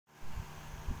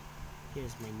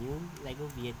Here's my new Lego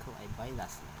vehicle I bought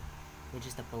last night, which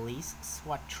is the police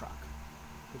SWAT truck,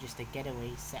 which is the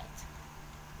getaway set.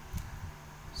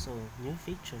 So new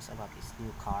features about this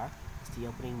new car is the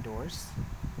opening doors,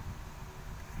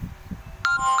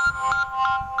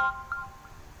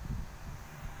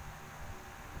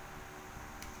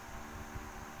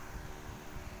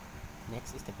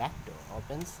 next is the back door,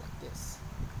 opens like this.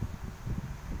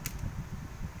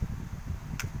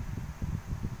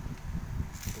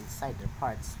 Inside the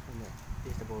parts from the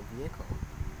visible vehicle.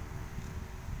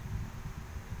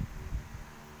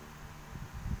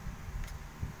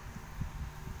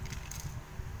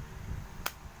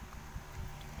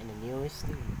 And the newest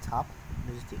thing on the top,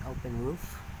 this is the open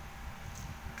roof.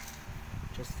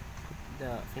 Just put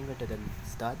the finger to the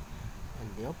stud and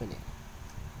they open it.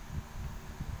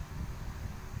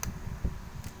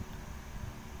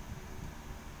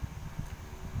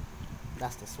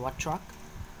 That's the SWAT truck.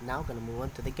 Now gonna move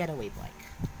on to the getaway bike.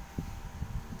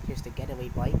 Here's the getaway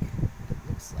bike, what it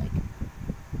looks like.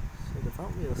 So the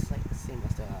front wheel is like the same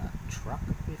as the truck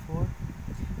before,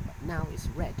 but now it's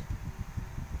red,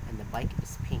 and the bike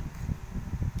is pink.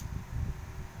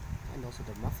 And also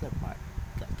the muffler part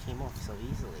came off so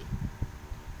easily.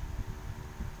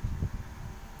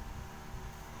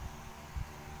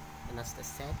 And that's the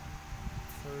set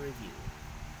for review.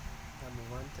 I'll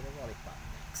move on to the lollipop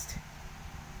next.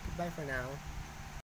 Goodbye for now.